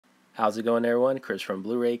How's it going, everyone? Chris from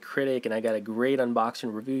Blu-ray Critic, and I got a great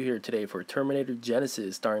unboxing review here today for Terminator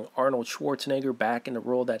Genisys, starring Arnold Schwarzenegger back in the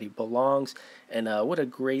role that he belongs. And what a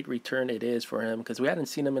great return it is for him, because we hadn't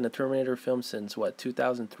seen him in a Terminator film since, what,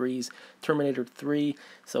 2003's Terminator 3.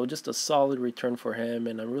 So just a solid return for him,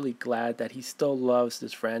 and I'm really glad that he still loves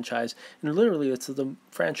this franchise. And literally, it's the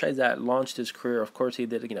franchise that launched his career. Of course, he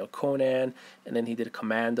did, Conan, and then he did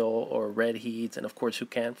Commando or Red Heat, and of course, who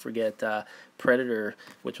can't forget Predator,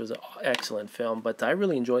 which was an excellent film. But I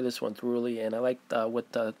really enjoyed this one thoroughly, and I liked what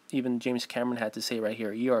even James Cameron had to say right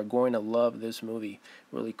here. You are going to love this movie.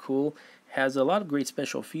 Really cool. Has a lot of great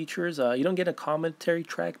special features. You don't get a commentary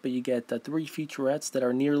track, but you get 3 featurettes that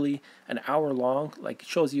are nearly an hour long. Like, it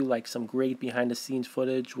shows you like some great behind the scenes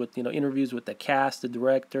footage with interviews with the cast, the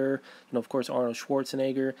director, of course Arnold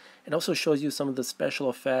Schwarzenegger. It also shows you some of the special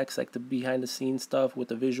effects, like the behind the scenes stuff with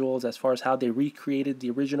the visuals, as far as how they recreated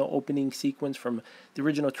the original opening sequence from the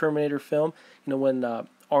original Terminator film. When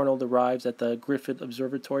Arnold arrives at the Griffith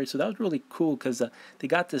Observatory. So that was really cool, because they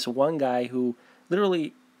got this one guy who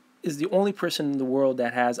literally is the only person in the world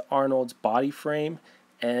that has Arnold's body frame,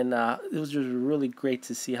 and it was just really great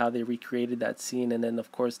to see how they recreated that scene. And then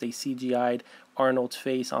of course they CGI'd Arnold's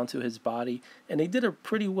face onto his body, and they did a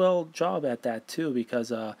pretty well job at that too, because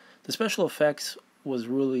the special effects was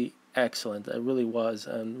really excellent. It really was,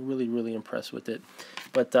 and really impressed with it.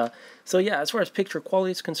 But so yeah, as far as picture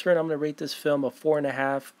quality is concerned, I'm going to rate this film a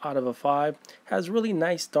 4.5 out of 5. Has really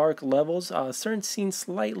nice dark levels. Certain scenes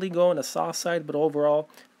slightly go on the soft side, but overall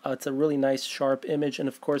it's a really nice sharp image. And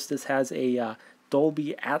of course this has a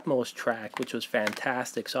Dolby Atmos track, which was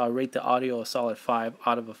fantastic. So I'll rate the audio a solid 5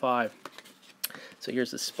 out of 5. So here's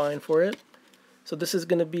the spine for it. So this is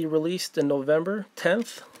going to be released in November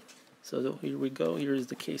 10th. So here we go. Here's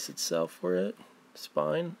the case itself for it.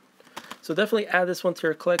 Spine. So definitely add this one to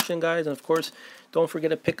your collection, guys. And of course, don't forget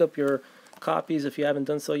to pick up your copies, if you haven't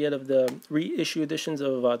done so yet, of the reissue editions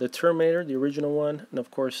of the Terminator, the original one, and of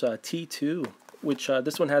course T2, which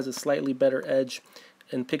this one has a slightly better edge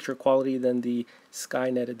and picture quality than the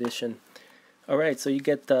Skynet edition. Alright, so you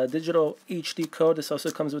get the digital HD code. This also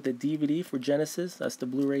comes with a DVD for Genisys. That's the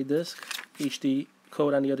Blu-ray disc. HD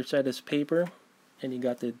code on the other side is paper. And you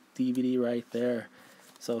got the DVD right there.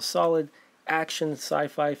 So solid action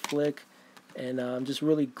sci-fi flick. And I'm just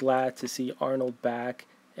really glad to see Arnold back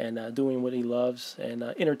and doing what he loves and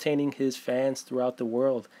entertaining his fans throughout the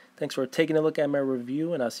world. Thanks for taking a look at my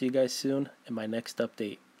review, and I'll see you guys soon in my next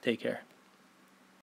update. Take care.